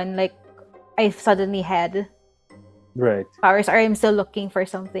episode 1, like I suddenly had powers, or I'm still looking for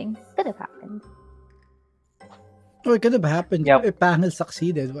something. Could have happened. Or it could have happened if Pangil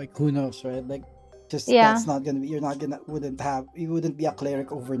succeeded. Like who knows, right? Like that's not gonna be. You wouldn't be a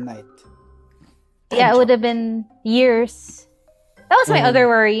cleric overnight. Yeah, it would have been years. That was my other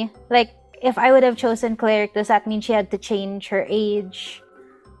worry. Like, if I would have chosen cleric, does that mean she had to change her age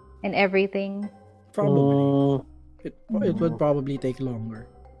and everything? Probably. It would probably take longer.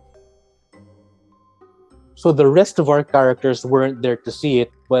 So the rest of our characters weren't there to see it,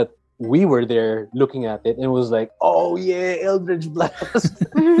 but we were there looking at it, and it was like, oh yeah, Eldritch Blast.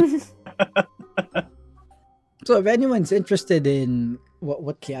 So if anyone's interested in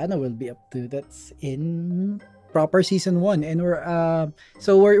what Kyana will be up to, that's in proper season 1, and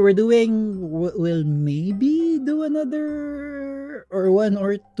we're doing, we'll maybe do another or 1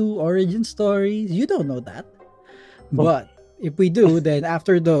 or 2 origin stories. You don't know that, but if we do, then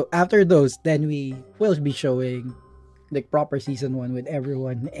after those, then we will be showing like proper season 1 with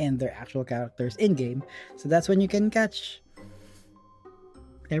everyone and their actual characters in game. So that's when you can catch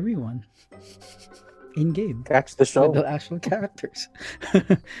everyone in game. Catch the show with the actual characters.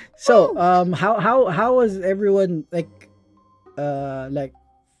 So how was everyone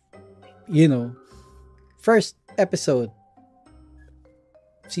first episode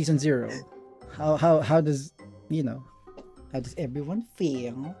season 0? How does how does everyone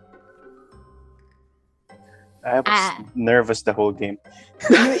feel? I was nervous the whole game.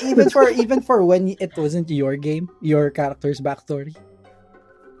 even for when it wasn't your game, your character's backstory.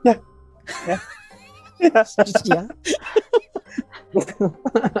 Yeah. Just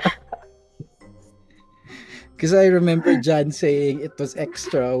because I remember John saying it was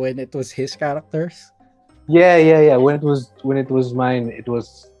extra when it was his characters. Yeah. When it was mine, it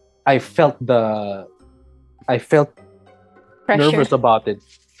was. I felt Pressure. nervous about it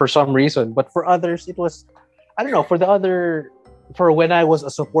for some reason, but for others, it was. I don't know. For when I was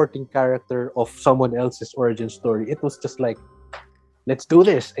a supporting character of someone else's origin story, it was just like, let's do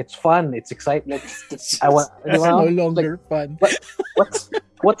this. It's fun. It's exciting. It's no longer fun.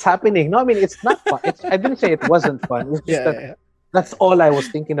 What's happening? No, I mean it's not fun. I didn't say it wasn't fun. It's just that's all I was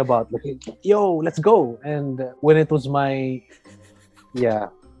thinking about. Like, yo, let's go. And when it was my,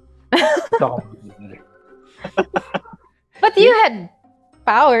 But you had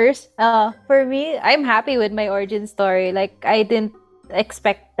powers. For me, I'm happy with my origin story. Like, I didn't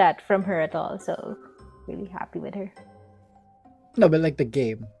expect that from her at all. So, really happy with her. No, but like the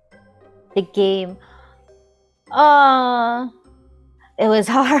game. The game. It was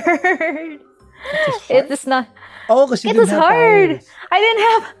hard. It was not. Oh, because it was hard. Powers. I didn't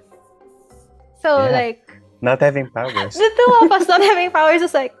have. So like. Not having powers. The two of us not having powers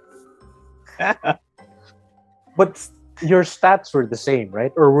was like. But your stats were the same,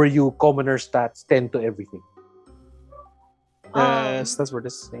 right? Or were you commoner stats 10 to everything? Stats were the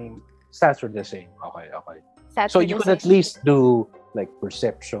same. Stats were the same. Okay. Stats so you could at least do like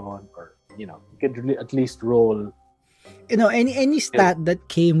perception, or you could at least roll. Any stat that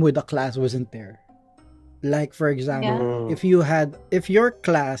came with a class wasn't there. Like for example, if your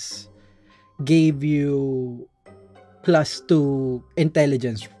class gave you +2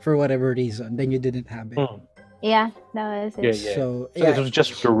 intelligence for whatever reason, then you didn't have it. Yeah, that was it. Yeah. So So it was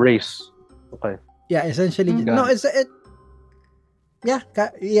just a race. Okay. yeah, essentially, Mhm. no,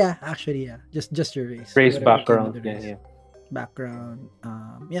 Got it. Yeah, actually, yeah, just your race. Race whatever came background. with the race. Yeah. Background.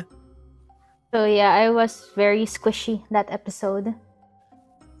 Yeah. So yeah, I was very squishy that episode.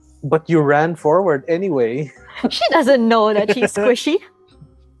 But you ran forward anyway. She doesn't know that she's squishy.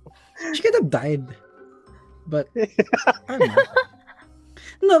 She could have died, but I don't know.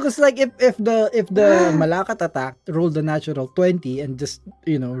 No, because like if the Malakat attack rolled a natural 20 and just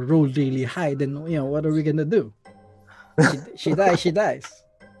rolled really high, then what are we gonna do? She dies.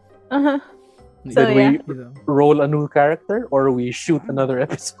 Uh-huh. Did So, yeah. we roll a new character or we shoot another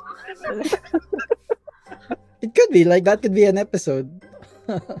episode? It could be like that. Could be an episode.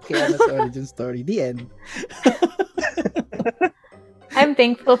 Kyana's origin story. The end. I'm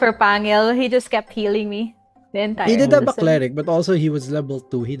thankful for Pangil. He just kept healing me the entire He did have a episode. cleric, but also he was level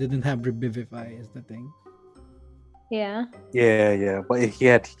 2. He didn't have Revivify is the thing. Yeah. Yeah. But he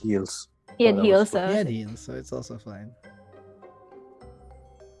had heals. He had that was heals, fun. so He had heals, so it's also fine.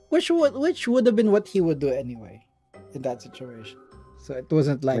 Which would have been what he would do anyway in that situation. So it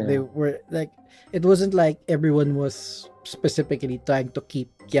wasn't like they were like, it wasn't like everyone was specifically trying to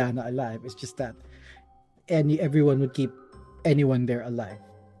keep Kyana alive. It's just that everyone would keep anyone there alive.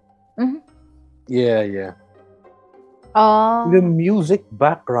 Yeah. Oh. The music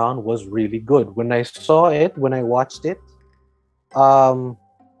background was really good. When I saw it, when I watched it,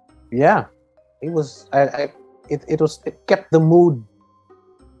 yeah, it was. It kept the mood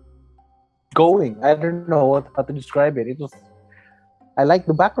going. I don't know how to describe it. It was. I like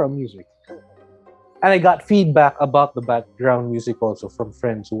the background music, and I got feedback about the background music also from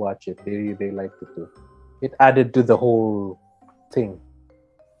friends who watch it. They liked it too. It added to the whole thing.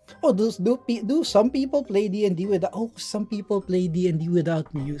 Oh, do some people play D&D without? Oh, some people play D&D without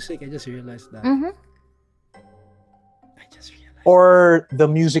music. I just realized that. I just realized. Or the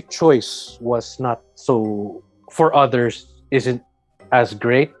music choice was not so for others isn't as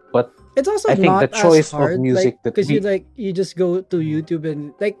great, but It's also I think not the choice as hard, of music that because you just go to YouTube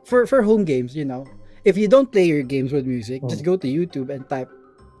and like for home games, if you don't play your games with music, just go to YouTube and type,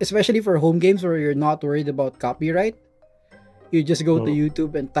 especially for home games where you're not worried about copyright. You just go to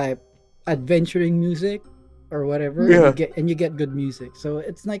YouTube and type adventuring music or whatever, and you get good music. So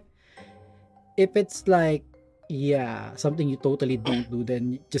it's like, if it's like, something you totally don't do,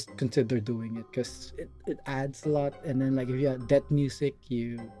 then just consider doing it, because it adds a lot. And then like if you have death music,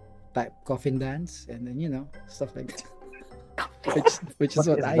 you type coffin dance, and then stuff like that. which is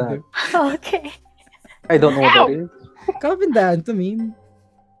what I do. Okay. I don't know what that is. Coffin dance, I mean.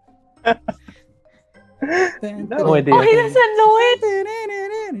 No idea. Oh, he doesn't know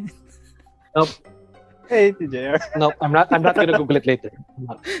it. Nope. Hey, TJR. Nope. I'm not gonna Google it later.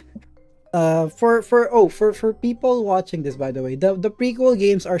 For people watching this, by the way, the prequel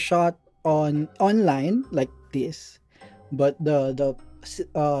games are shot online like this, but the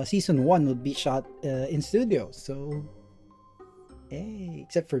season 1 would be shot in studio. So, hey,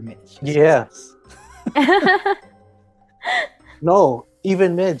 except for Mitch. Yeah. No,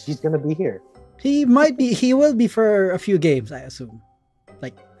 even Midge, he's gonna be here. He will be for a few games, I assume.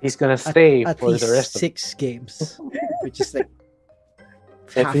 Like He's gonna stay at for least the rest of 6 games, which is like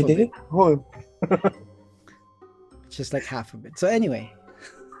half every of day. it. Oh. Just like half of it. So anyway,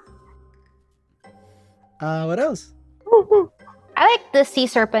 what else? I like the sea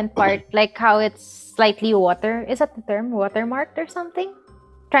serpent part, like how it's slightly water. Is that the term? Watermarked or something?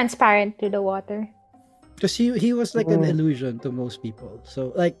 Transparent to the water. Because he was like an illusion to most people.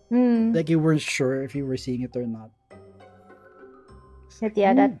 So like you weren't sure if you were seeing it or not. But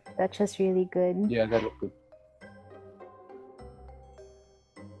yeah, that's just really good. Yeah, that looked good.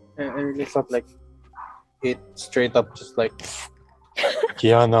 I really felt like it straight up just like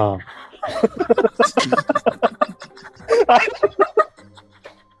Kyana.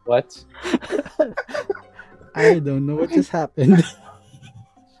 What? I don't know what just happened.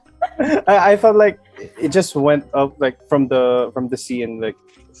 I felt like it just went up like from the sea and like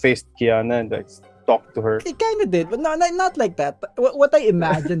faced Kyana and like talked to her. It kind of did, but not like that. What I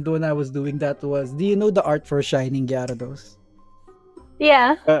imagined when I was doing that was, do you know the art for Shining Gyarados?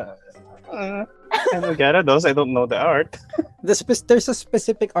 Yeah. I know Gyarados, I don't know the art. There's a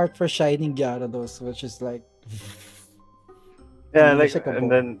specific art for Shining Gyarados, which is like... Yeah, There's like, like a and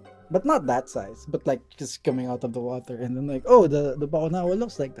bow. then But not that size, but like just coming out of the water, and then like, oh, the Baonawa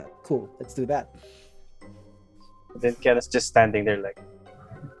looks like that. Cool, let's do that. Kyana's just standing there like,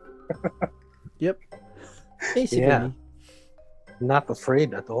 Yep. Basically. Yeah. Not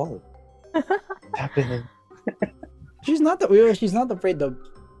afraid at all. happening. She's not afraid of.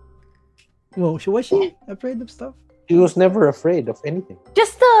 Well, was she afraid of stuff? She was never afraid of anything.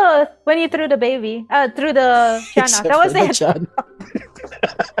 Just when you threw the baby, through the Kyana. That was it.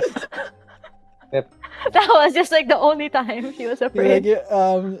 Yep. That was just like the only time she was afraid.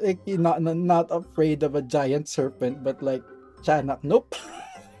 Like you're not afraid of a giant serpent, but like Chanak, nope.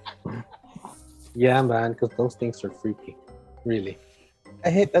 Yeah, man, because those things are freaky. Really. I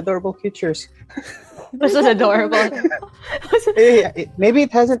hate adorable creatures. This was adorable. Maybe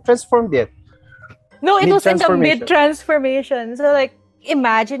it hasn't transformed yet. No, it was in the Mid-transformation. mid-transformation. So like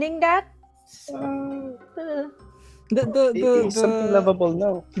imagining that. It's something lovable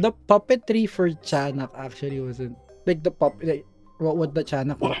now. The puppetry for Chanak actually wasn't like what the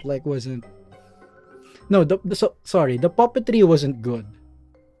Chanak looked like wasn't. No, the puppetry wasn't good.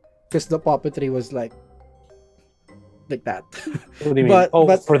 Because the puppetry was like that. What do you mean?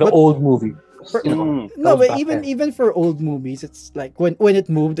 For the old movie. No, but even for old movies, it's like when it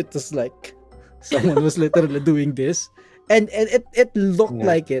moved, it was like someone was literally doing this, and it looked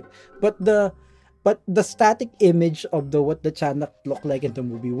like it. But the static image of what the Chanak looked like in the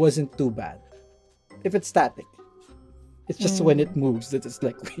movie wasn't too bad. If it's static, it's just when it moves that it's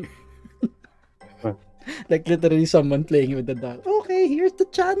like weird. Like literally someone playing with the doll. Okay, here's the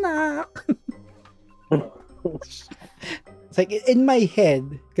Chanak. It's like in my head,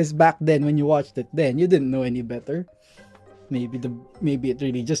 because back then when you watched it, then you didn't know any better. Maybe it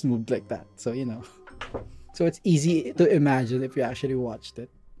really just moved like that. So so it's easy to imagine if you actually watched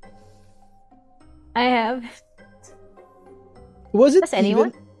it. I have. Was it Has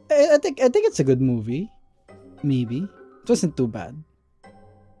anyone? I think it's a good movie. Maybe it wasn't too bad.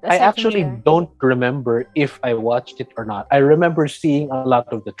 I actually don't remember if I watched it or not. I remember seeing a lot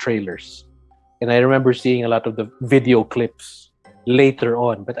of the trailers. And I remember seeing a lot of the video clips later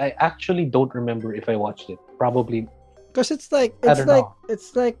on. But I actually don't remember if I watched it. Probably. Because it's like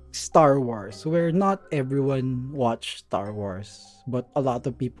Star Wars, where not everyone watched Star Wars, but a lot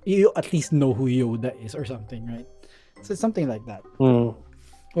of people, you at least know who Yoda is or something, right? So it's something like that.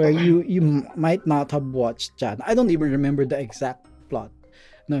 Where you might not have watched Chan. I don't even remember the exact plot.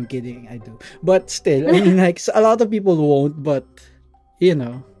 No, I'm kidding. I do. But still, I mean, like, a lot of people won't, but,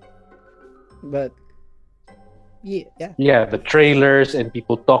 but, yeah. Yeah, the trailers and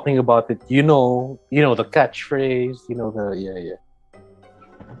people talking about it, the catchphrase,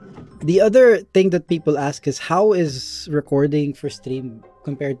 The other thing that people ask is, how is recording for stream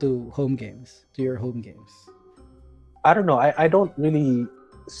compared to your home games? I don't know. I don't really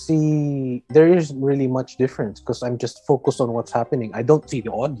see there isn't really much difference because I'm just focused on what's happening. I don't see the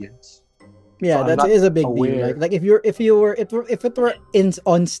audience. Yeah, so that is a big deal. Like if it were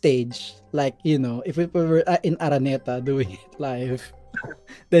on stage, like if it were in Araneta doing it live,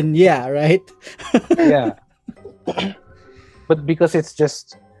 then yeah, right? Yeah. But because it's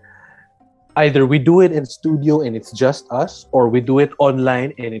just either we do it in studio and it's just us, or we do it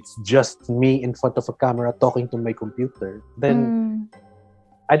online and it's just me in front of a camera talking to my computer, then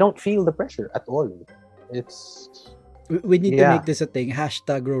I don't feel the pressure at all. We need to make this a thing.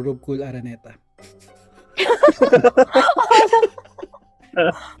 Hashtag RoRobCool Araneta.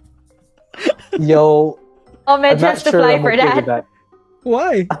 Yo. Oh, man, just to fly for that.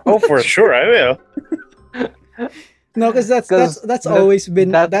 Why? Oh, for sure, I will. No, because that's always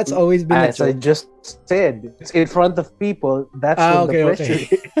been a as joke. I just said, it's in front of people. That's the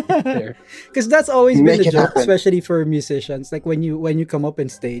pressure there. Because that's always been a joke, happen. especially for musicians. Like when you come up on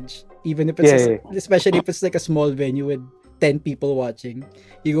stage, even if it's especially if it's like a small venue with 10 people watching,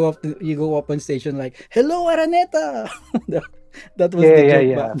 you go up on stage and like, hello Araneta. that was the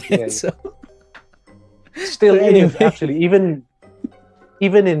joke back then. So. Still anyway. Actually, even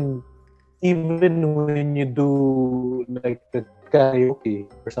when you do like the karaoke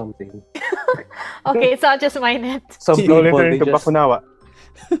or something. Okay, it's not just my net. Some people They they just... Bakunawa.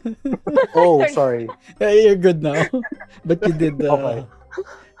 Oh, sorry. Hey, you're good now. But you did Okay.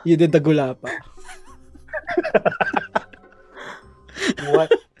 You did the gulapa.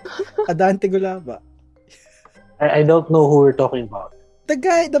 What? Adante gulapa. I don't know who we're talking about.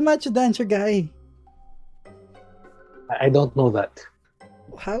 The macho dancer guy. I don't know that.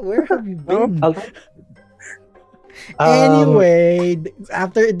 Where have you been? Anyway,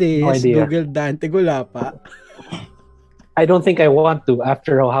 after this, no Google Dante Gulapa. I don't think I want to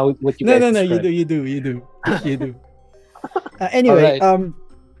after what you guys No, described. you do. Anyway, right.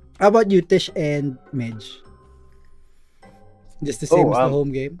 how about you, Tish and Midge? Just the same as the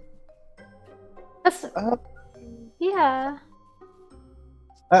home game? Yeah.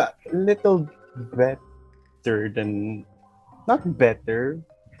 A little better than, not better,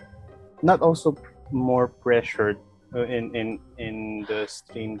 not also more pressured, in the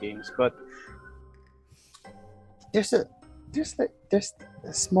stream games, but there's a there's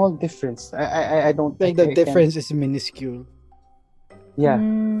a small difference. I don't Like I the can't. difference is minuscule. Yeah,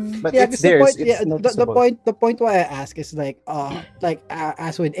 Mm. but Yeah, it's because the there. point, It's noticeable. the point why I ask is like,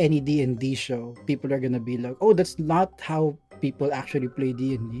 as with any D&D show, people are gonna be like, oh, that's not how people actually play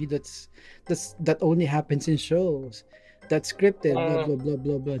D&D. That only happens in shows. That's scripted. Blah blah blah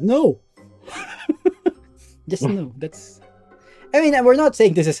blah blah. No, just no. That's. I mean, we're not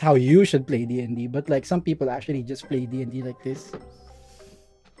saying this is how you should play D&D, but like some people actually just play D&D like this,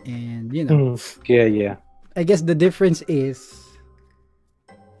 and you know, Yeah. I guess the difference is.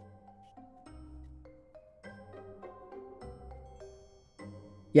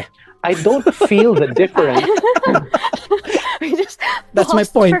 Yeah, I don't feel the difference. We just that's my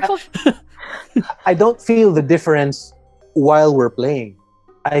paused point. for I don't feel the difference while we're playing.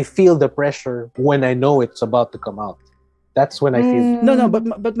 I feel the pressure when I know it's about to come out. That's when I feel No, but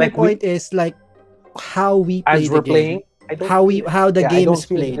my Like we- point is like how we play as the we're game, playing. I don't how feel it. the Yeah, I game don't is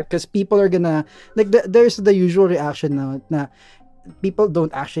feel the played, difference. because people are gonna like there's the usual reaction now na people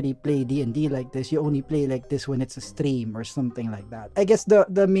don't actually play D&D like this. You only play like this when it's a stream or something like that. I guess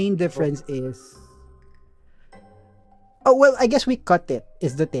the main difference is. Oh well, I guess we cut it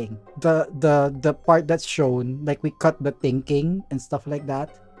is the thing. The part that's shown, like we cut the thinking and stuff like that,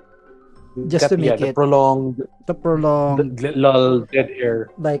 just to make the it prolonged, the prolonged lull, dead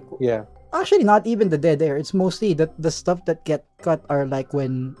air. like. Yeah. Actually, not even the dead air. It's mostly the stuff that get cut are like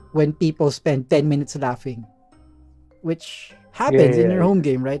when people spend 10 minutes laughing, which happens in your Yeah. home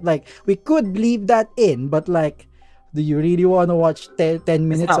game, right? Like we could leave that in, but like, do you really want to watch 10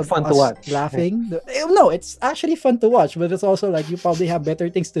 minutes not of fun to us watch. laughing? No, it's actually fun to watch, but it's also like you probably have better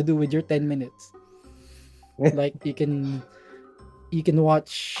things to do with your 10 minutes. Like you can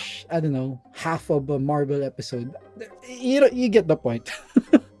watch, I don't know, half of a Marvel episode. You get the point.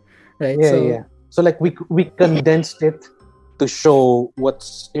 Right? Yeah. So like we condensed it to show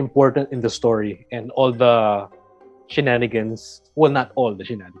what's important in the story and all the shenanigans. Well, not all the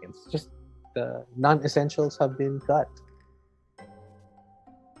shenanigans. Just the non-essentials have been cut.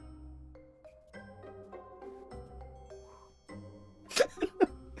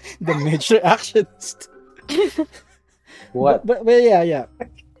 The major actions. What? But yeah.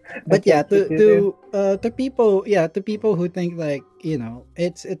 But yeah, to people, who think like,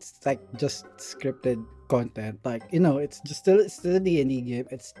 it's like just scripted content, like, it's still a D&D game.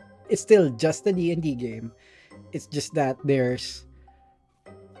 It's still just a D&D game. It's just that there's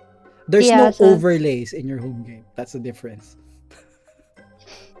Yeah, no so- overlays in your home game. That's the difference.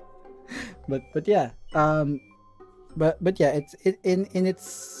 but yeah, but yeah, it's in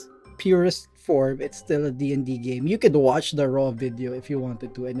its purest form, it's still a D&D game. You could watch the raw video if you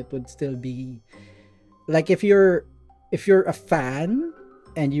wanted to, and it would still be like, if you're a fan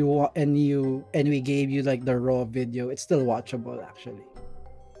and we gave you like the raw video, it's still watchable actually.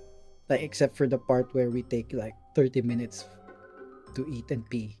 Like, except for the part where we take like 30 minutes to eat and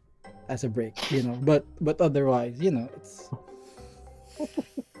pee as a break, but otherwise, it's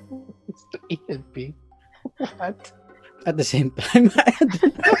It's the ENP. What? at the same time.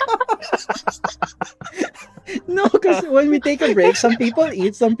 No, because when we take a break, some people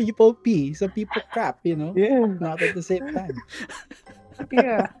eat, some people pee, some people crap, Yeah. not at the same time.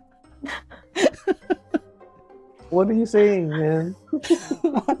 Yeah. What are you saying, man?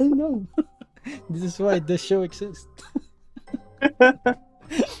 I don't know. This is why this show exists.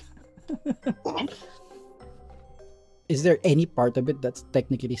 Is there any part of it that's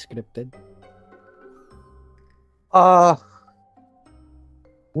technically scripted?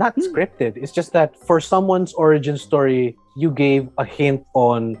 Not scripted. It's just that for someone's origin story, you gave a hint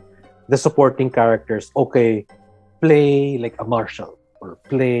on the supporting characters. Okay, play like a marshal or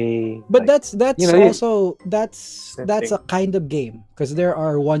play. But like, that's you know, also that's a kind of game, because there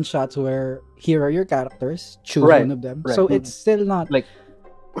are one shots where here are your characters, choose Right, one of them. right. So it's still not Like-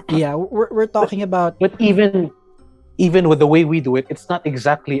 yeah, we're talking about But even with the way we do it, it's not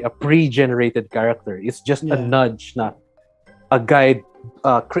exactly a pre-generated character. It's just Yeah. a nudge, not a guide.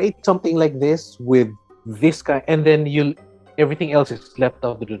 Create something like this with this guy, and then everything else is left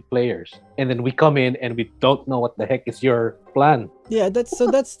up to the players. And then we come in and we don't know what the heck is your plan. yeah, that's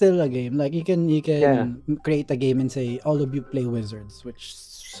still a game. Like you can Yeah. create a game and say all of you play wizards, which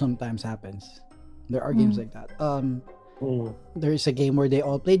sometimes happens. There are games like that. There is a game where they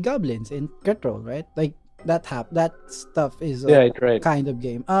all played goblins in Control, right? Like that stuff is a Right. kind of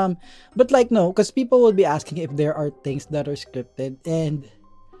game. But like, no, because people will be asking if there are things that are scripted, and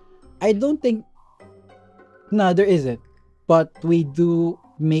I don't think. No, there isn't. But we do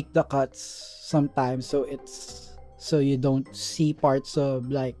make the cuts sometimes, so it's so you don't see parts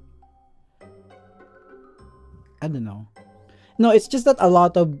of like, I don't know. No, it's just that a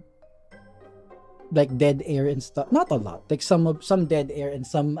lot of like dead air and stuff. Not a lot. Like some dead air and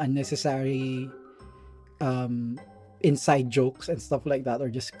some unnecessary inside jokes and stuff like that are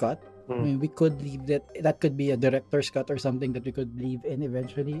just cut. I mean, we could leave that. That could be a director's cut or something that we could leave in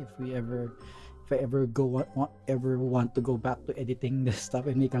eventually if I ever want to go back to editing this stuff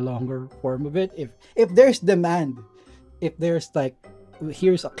and make a longer form of it. If there's demand, if there's like,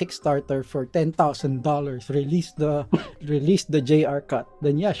 here's a Kickstarter for $10,000, release the JR cut,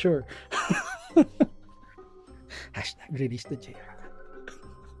 then yeah, sure. Hashtag release the JR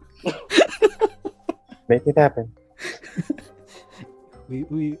cut. Make it happen.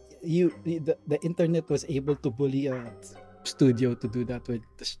 The internet was able to bully a studio to do that with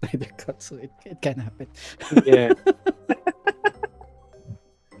the Snyder cut, so it can happen. Yeah.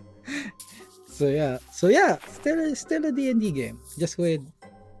 So yeah, still a D&D game, just with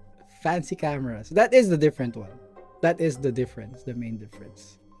fancy cameras. That is the different one. That is the difference, the main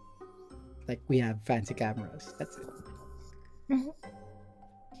difference. Like, we have fancy cameras. That's it.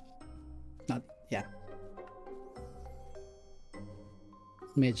 Not, yeah.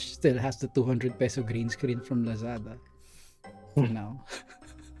 Mitch still has the 200 peso green screen from Lazada for now.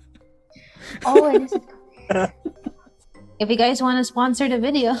 Oh, and if you guys want to sponsor the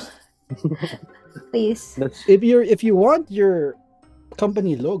video, please. If you want your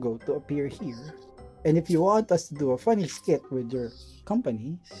company logo to appear here, and if you want us to do a funny skit with your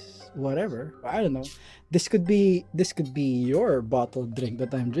company, whatever, I don't know, this could be your bottled drink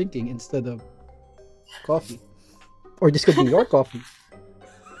that I'm drinking instead of coffee, or this could be your coffee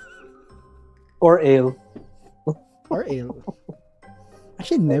Or ale. or ale.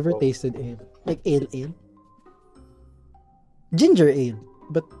 Actually, never tasted ale, like ale, ginger ale,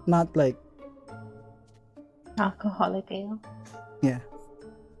 but not like, Alcoholic ale. yeah.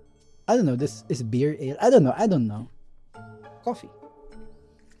 I don't know. This is beer ale. I don't know. Coffee.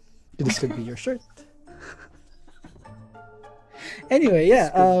 This could be your shirt. Anyway,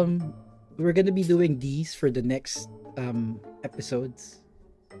 yeah. We're gonna be doing these for the next episodes.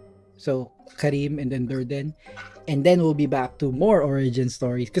 So Karim and then Durden, and then we'll be back to more origin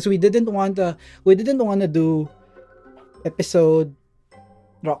stories because we didn't want to do episode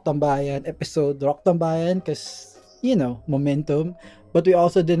Rock Tambayan because momentum, but we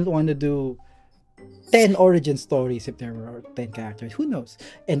also didn't want to do 10 origin stories if there were 10 characters, who knows,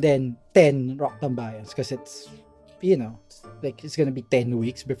 and then 10 Rock Tambayans because it's like it's gonna be 10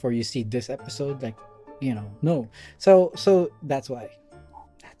 weeks before you see this episode, like no, so that's why.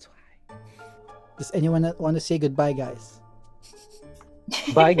 Does anyone want to say goodbye, guys?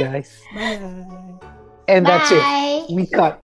 Bye, guys. Bye. And that's Bye. it. We cut.